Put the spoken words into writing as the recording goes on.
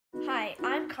Hi,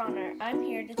 I'm Connor. I'm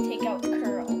here to take out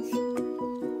curls.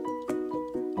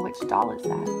 Which doll is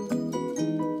that?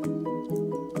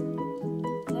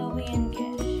 Lily and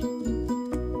Gish.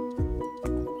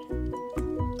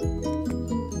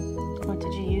 What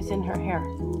did you use in her hair?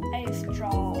 I use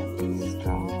straws.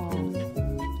 Straws.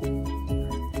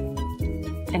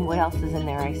 And what else is in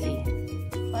there I see?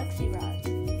 Flexi rods.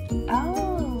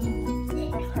 Oh.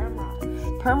 Or perm rods.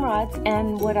 Perm rods.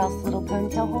 And what else? Little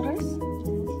ponytail holders?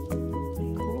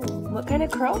 Cool. What kind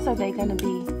of curls are they going to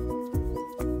be?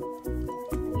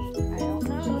 I don't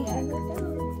know yet.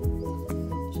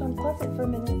 Sean, pause it for a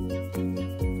minute.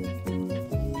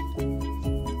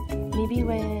 Maybe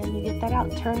when you get that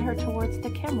out, turn her towards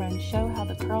the camera and show how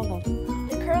the curl looks.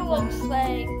 The curl looks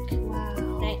like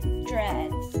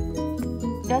dreads.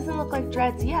 Doesn't look like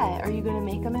dreads yet. Are you going to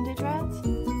make them into dreads?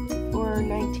 Or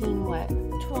 19 what?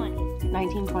 20.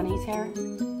 1920s hair?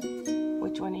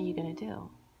 Which one are you going to do?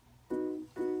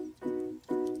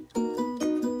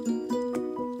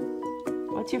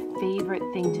 What's your favorite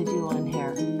thing to do on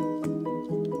hair?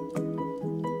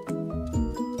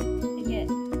 I get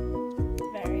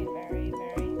very, very,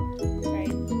 very,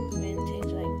 very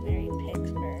vintage, like Mary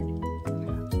Pickford.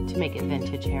 To make it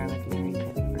vintage hair like Mary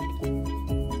Pickford.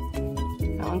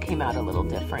 That one came out a little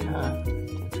different, huh?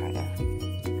 To try to...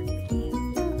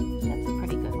 That's a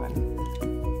pretty good one.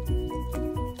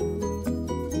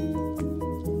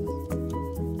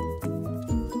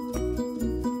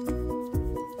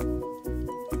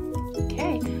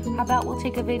 Okay, how about we'll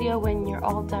take a video when you're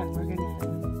all done. We're gonna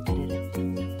edit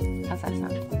it. How's that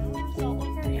sound? Result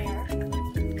of her hair.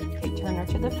 Okay, turn her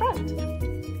to the front.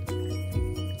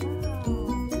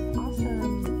 Wow,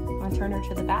 awesome. Want to turn her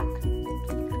to the back?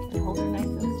 And hold her nice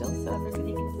and still so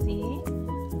everybody can see.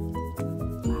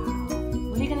 Wow.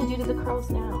 What are you gonna do to the curls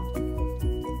now?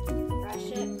 Brush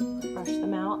it. Brush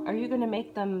them out. Are you gonna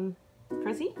make them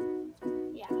frizzy?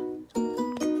 Yeah.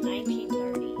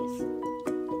 1930s.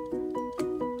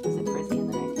 Was it frizzy in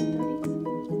the 1930s?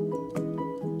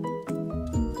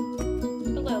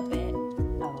 A little bit.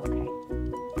 Oh, okay.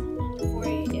 And before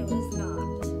it was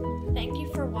not. Thank you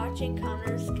for watching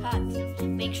Connor's Cuts.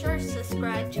 Make sure to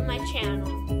subscribe to my channel.